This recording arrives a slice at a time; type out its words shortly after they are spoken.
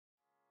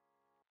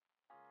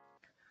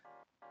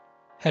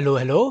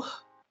Hello,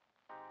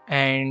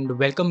 and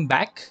welcome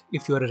back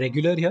if you're a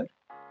regular here.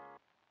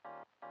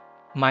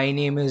 My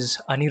name is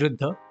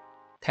Aniruddha.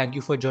 Thank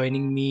you for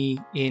joining me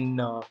in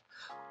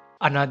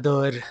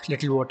another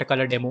little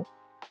watercolor demo.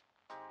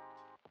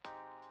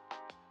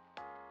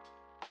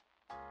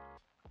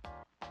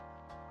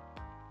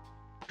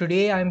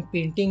 Today I'm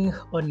painting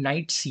a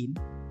night scene.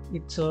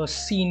 It's a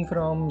scene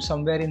from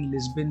somewhere in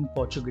Lisbon,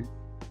 Portugal.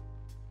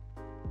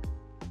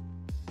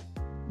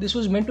 This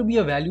was meant to be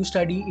a value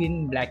study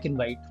in black and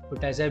white,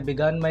 but as I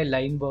began my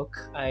line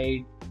work,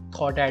 I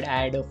thought I'd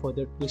add a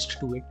further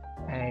twist to it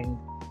and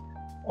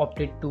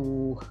opted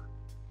to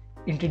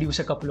introduce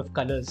a couple of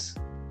colors.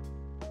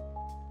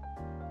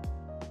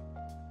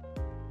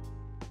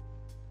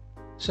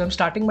 So I'm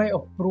starting my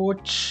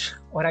approach,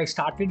 or I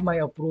started my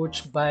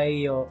approach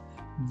by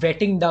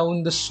wetting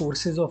down the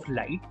sources of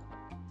light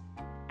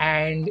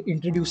and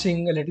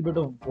introducing a little bit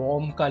of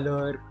warm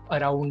color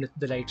around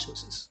the light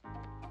sources.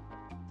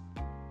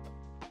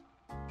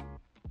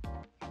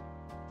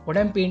 What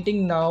I'm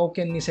painting now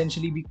can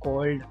essentially be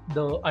called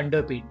the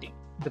underpainting,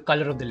 the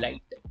color of the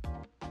light.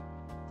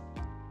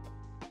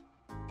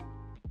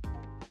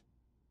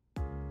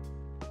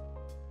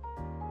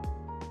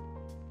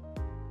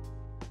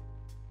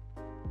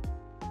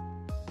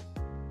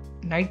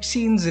 Night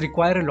scenes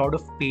require a lot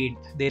of paint.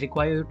 They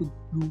require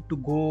you to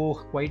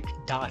go quite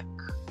dark.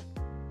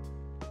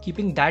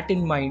 Keeping that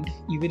in mind,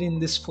 even in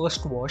this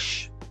first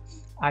wash,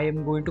 I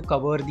am going to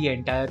cover the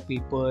entire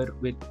paper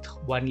with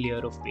one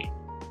layer of paint.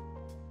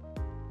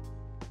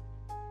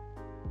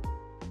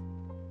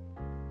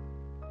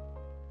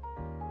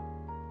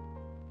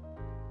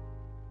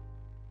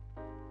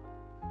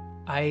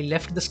 I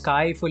left the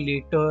sky for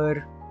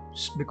later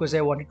because I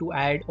wanted to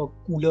add a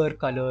cooler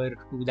color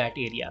to that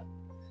area.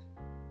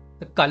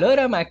 The color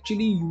I'm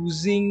actually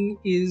using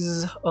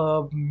is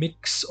a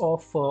mix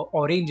of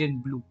orange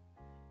and blue.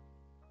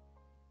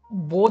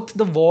 Both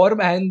the warm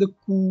and the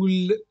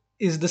cool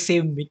is the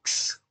same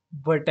mix,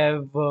 but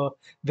I've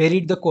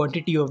varied the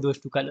quantity of those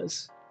two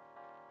colors.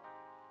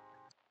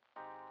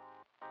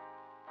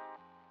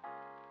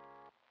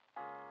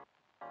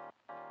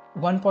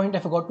 One point I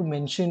forgot to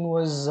mention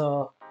was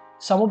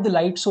some of the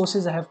light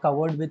sources I have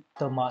covered with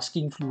the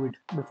masking fluid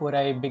before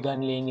I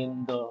began laying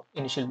in the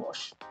initial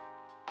wash.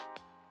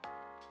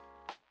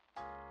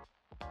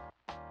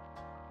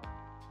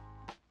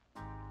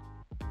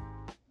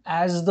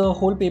 As the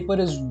whole paper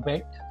is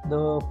wet,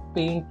 the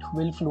paint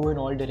will flow in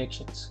all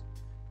directions.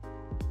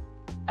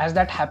 As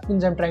that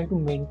happens, I'm trying to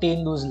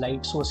maintain those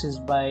light sources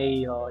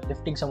by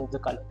lifting some of the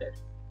color there.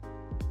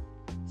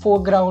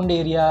 Foreground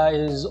area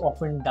is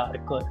often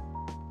darker,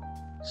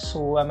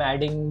 so I'm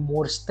adding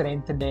more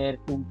strength there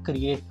to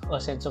create a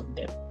sense of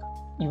depth,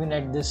 even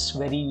at this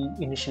very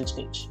initial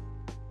stage.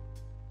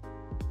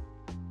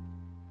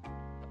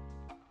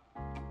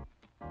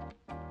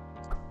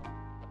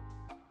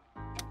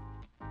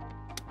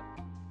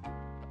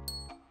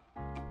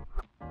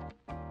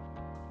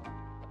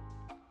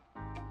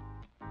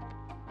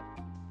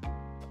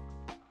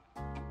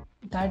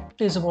 That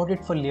is about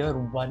it for layer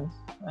 1.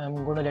 I'm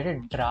going to let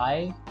it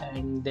dry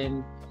and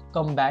then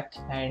come back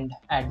and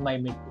add my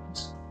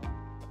midtones.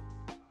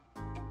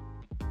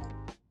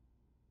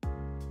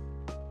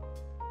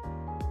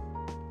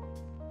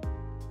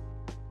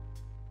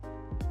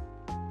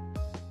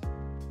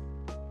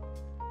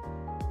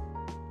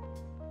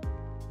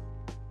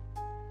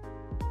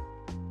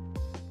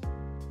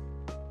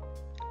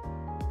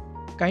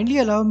 Kindly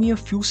allow me a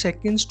few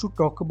seconds to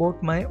talk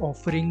about my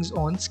offerings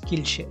on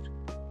Skillshare.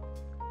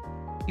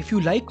 If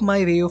you like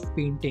my way of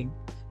painting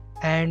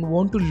and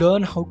want to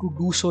learn how to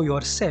do so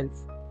yourself,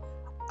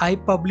 I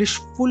publish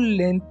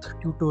full-length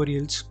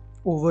tutorials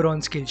over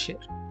on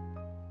Skillshare.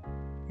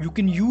 You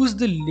can use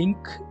the link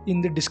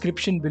in the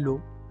description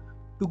below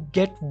to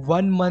get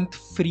 1 month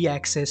free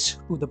access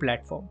to the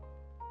platform.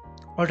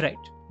 Alright,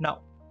 now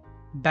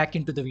back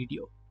into the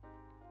video.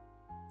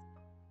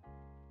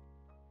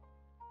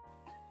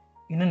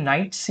 In a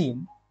night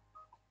scene,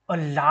 a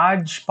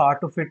large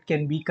part of it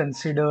can be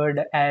considered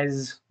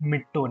as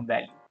mid-tone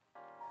value.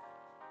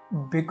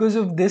 Because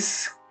of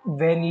this,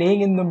 when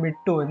laying in the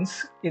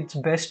mid-tones, it's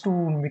best to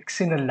mix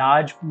in a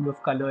large pool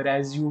of color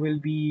as you will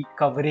be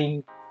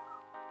covering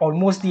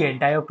almost the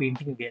entire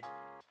painting again.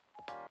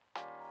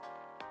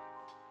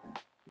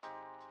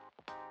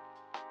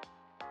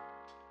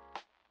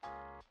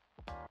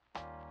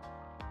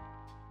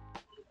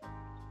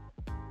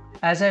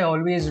 As I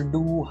always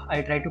do,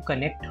 I try to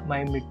connect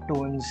my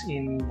mid-tones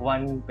in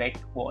one wet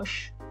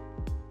wash.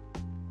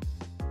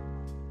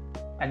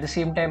 At the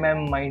same time,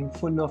 I'm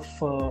mindful of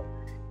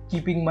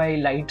keeping my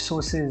light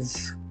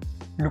sources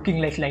looking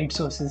like light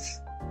sources.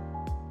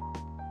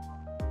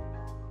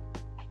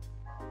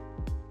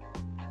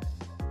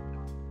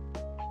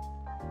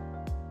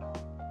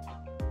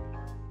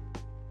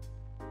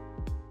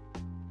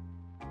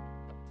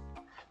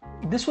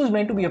 This was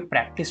meant to be a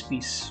practice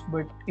piece,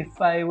 but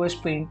if I was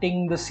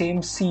painting the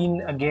same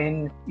scene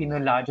again in a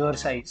larger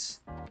size,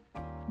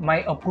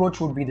 my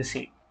approach would be the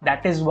same.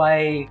 That is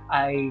why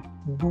I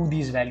do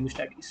these value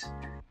studies.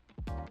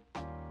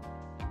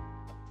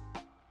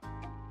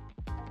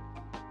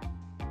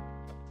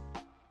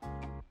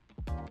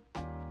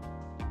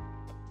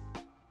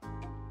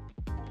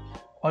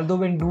 Although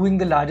when doing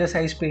the larger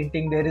size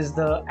painting, there is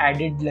the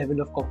added level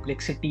of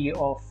complexity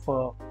of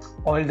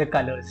all the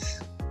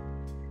colors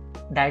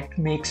that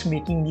makes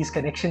making these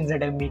connections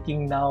that I'm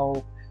making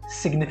now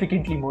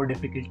significantly more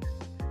difficult.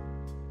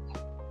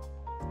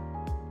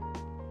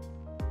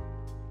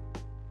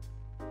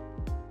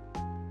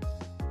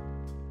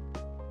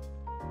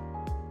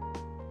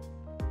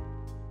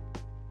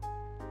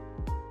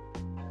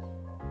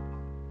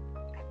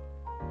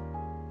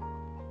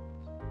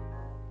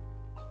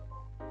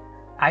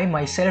 I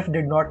myself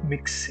did not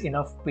mix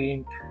enough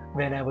paint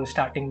when I was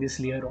starting this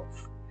layer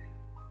off.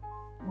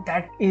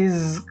 That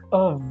is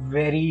a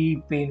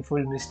very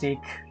painful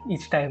mistake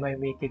each time I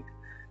make it,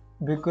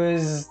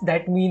 because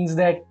that means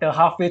that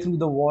halfway through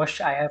the wash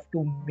I have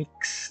to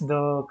mix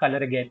the color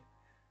again.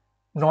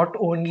 Not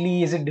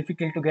only is it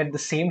difficult to get the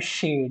same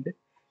shade,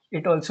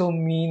 it also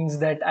means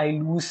that I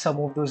lose some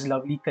of those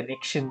lovely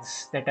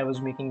connections that I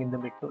was making in the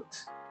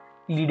midtones,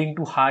 leading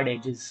to hard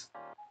edges.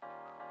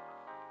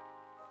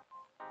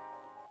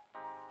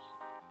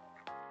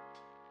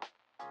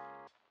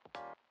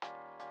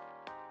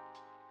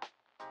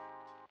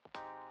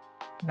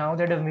 Now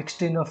that I've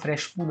mixed in a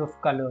fresh pool of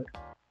color,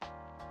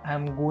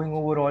 I'm going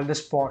over all the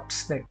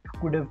spots that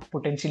could have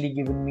potentially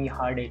given me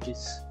hard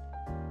edges,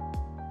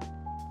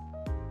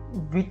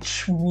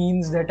 which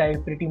means that I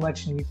pretty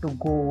much need to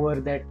go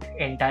over that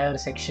entire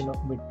section of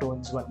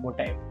midtones one more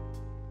time.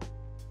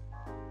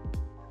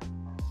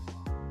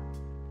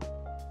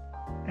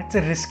 That's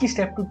a risky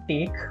step to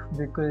take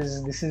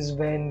because this is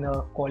when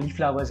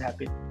cauliflowers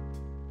happen.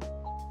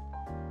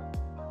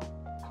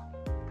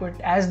 But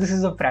as this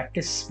is a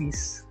practice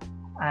piece,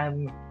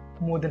 I'm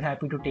more than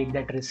happy to take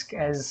that risk,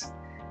 as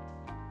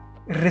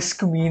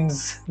risk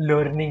means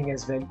learning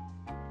as well.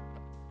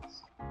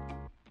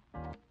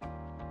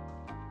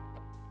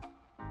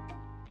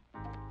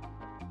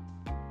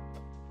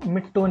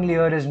 Mid-tone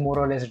layer is more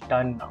or less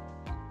done now.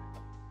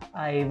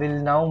 I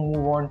will now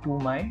move on to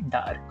my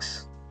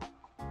darks.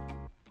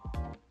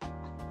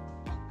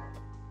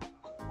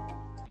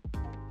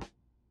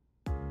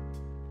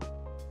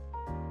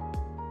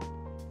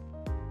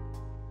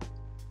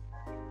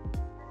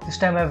 This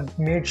time I've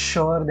made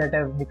sure that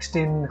I've mixed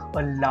in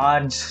a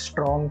large,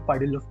 strong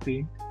puddle of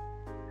paint.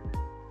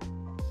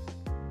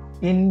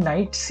 In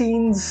night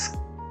scenes,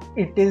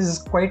 it is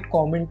quite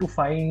common to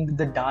find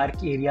the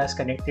dark areas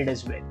connected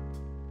as well.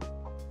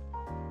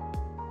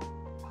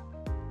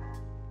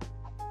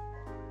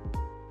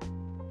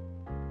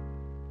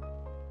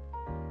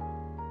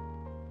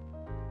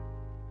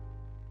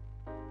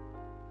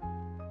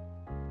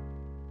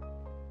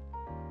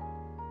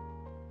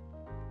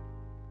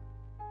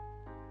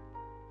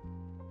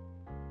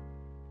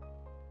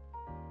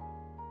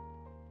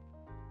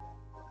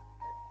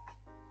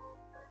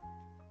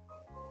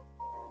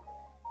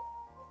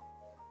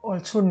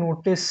 Also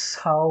notice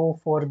how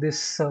for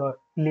this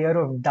layer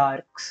of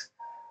darks,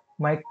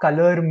 my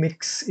color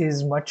mix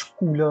is much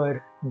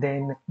cooler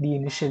than the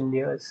initial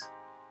layers.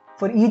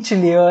 For each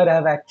layer,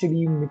 I've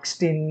actually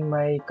mixed in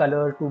my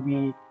color to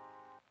be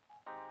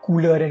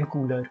cooler and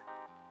cooler.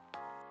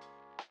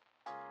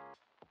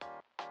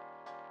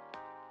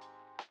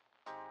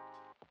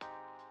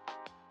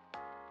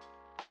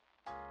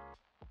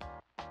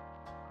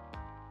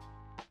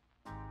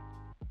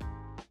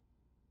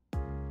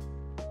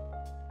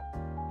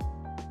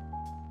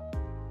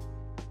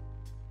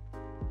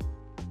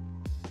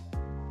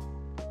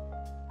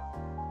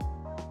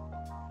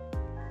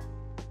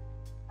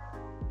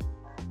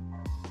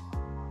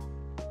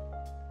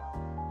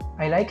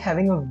 I like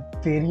having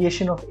a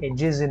variation of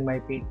edges in my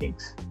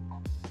paintings.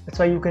 That's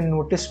why you can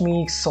notice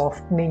me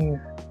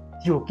softening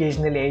the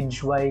occasional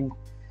edge while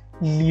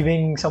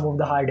leaving some of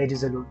the hard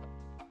edges alone.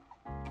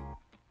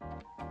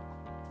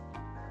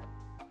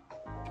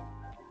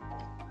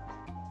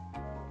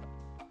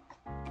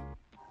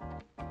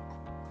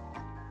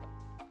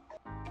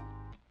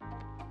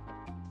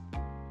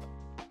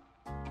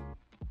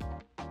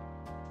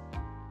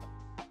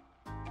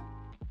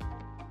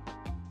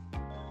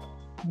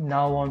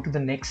 Now on to the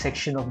next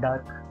section of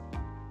dark.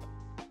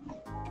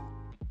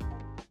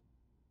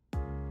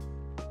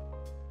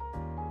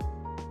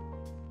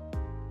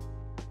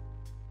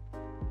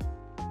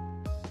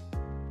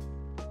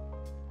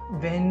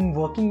 When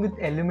working with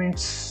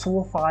elements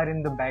so far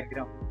in the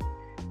background,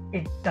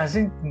 it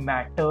doesn't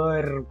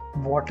matter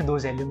what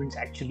those elements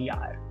actually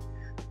are.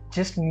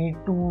 Just need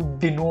to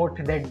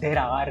denote that there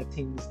are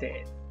things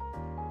there,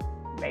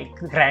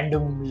 like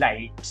random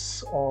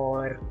lights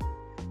or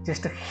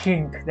just a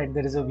hint that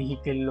there is a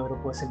vehicle or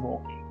a person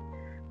walking.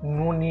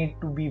 No need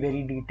to be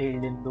very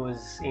detailed in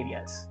those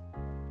areas.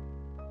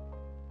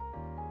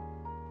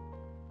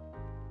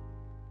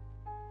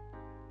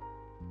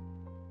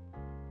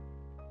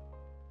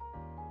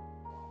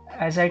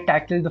 As I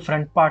tackle the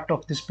front part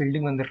of this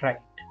building on the right,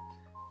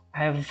 I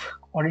have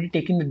already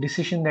taken the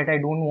decision that I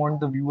don't want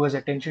the viewer's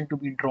attention to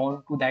be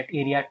drawn to that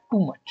area too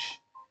much.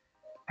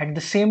 At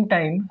the same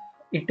time,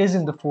 it is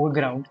in the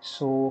foreground,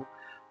 so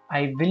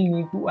I will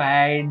need to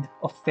add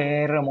a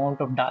fair amount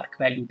of dark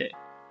value there.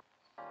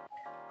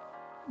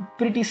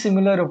 Pretty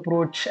similar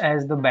approach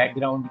as the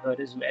background here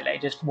as well. I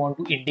just want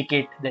to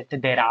indicate that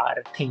there are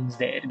things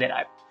there. There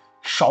are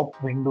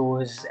shop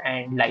windows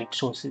and light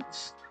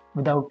sources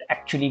without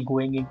actually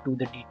going into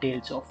the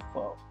details of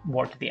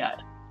what they are.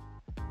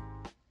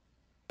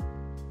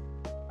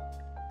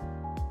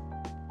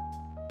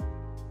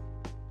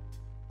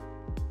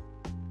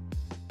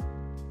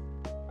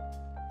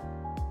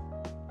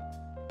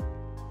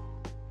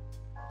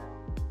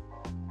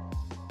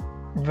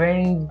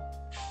 When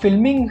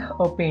filming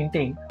a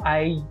painting,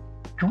 I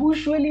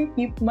usually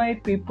keep my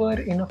paper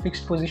in a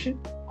fixed position.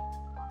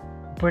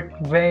 But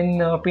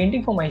when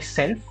painting for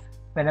myself,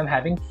 when I'm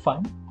having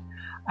fun,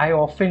 I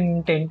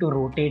often tend to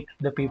rotate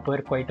the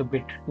paper quite a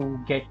bit to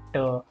get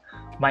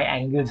my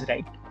angles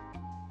right.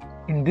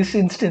 In this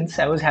instance,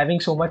 I was having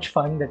so much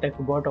fun that I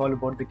forgot all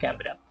about the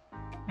camera,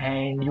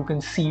 and you can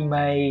see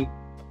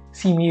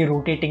me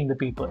rotating the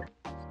paper.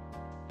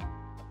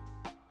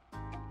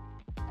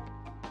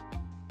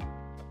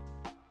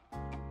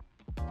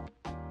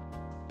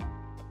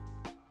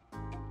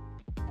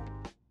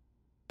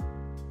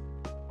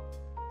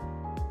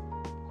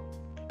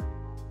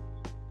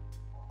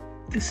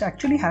 This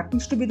actually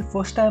happens to be the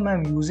first time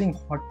I'm using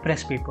hot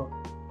press paper.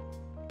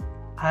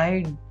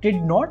 I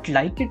did not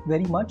like it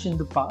very much in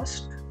the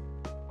past,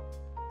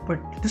 but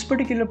this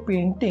particular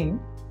painting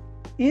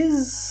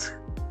is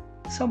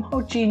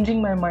somehow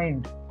changing my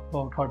mind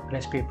about hot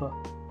press paper.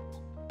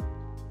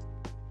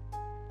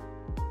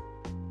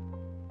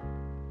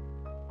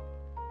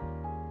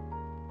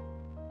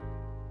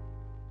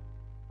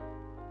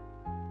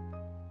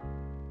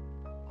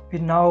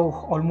 We're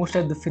now almost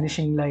at the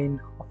finishing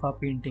line of our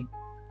painting,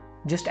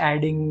 just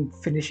adding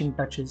finishing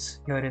touches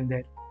here and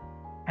there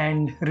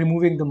and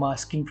removing the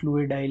masking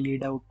fluid I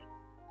laid out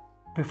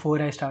before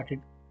I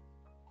started.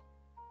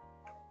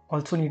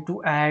 Also need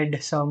to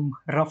add some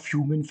rough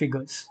human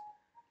figures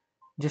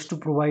just to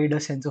provide a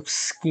sense of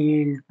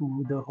scale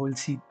to the whole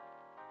scene.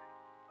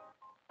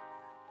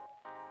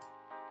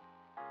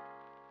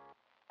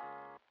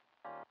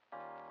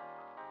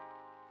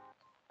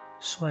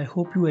 So I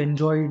hope you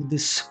enjoyed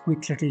this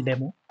quick little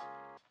demo.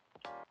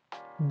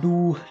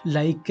 Do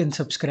like and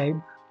subscribe,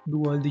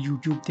 do all the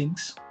YouTube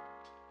things.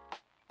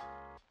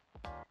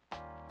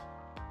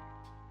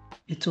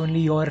 It's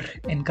only your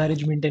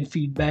encouragement and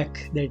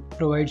feedback that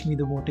provides me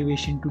the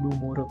motivation to do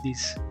more of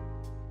these.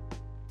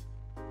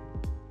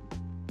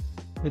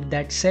 With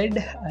that said,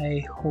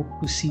 I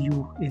hope to see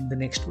you in the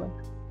next one.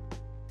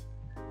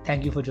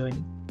 Thank you for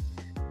joining.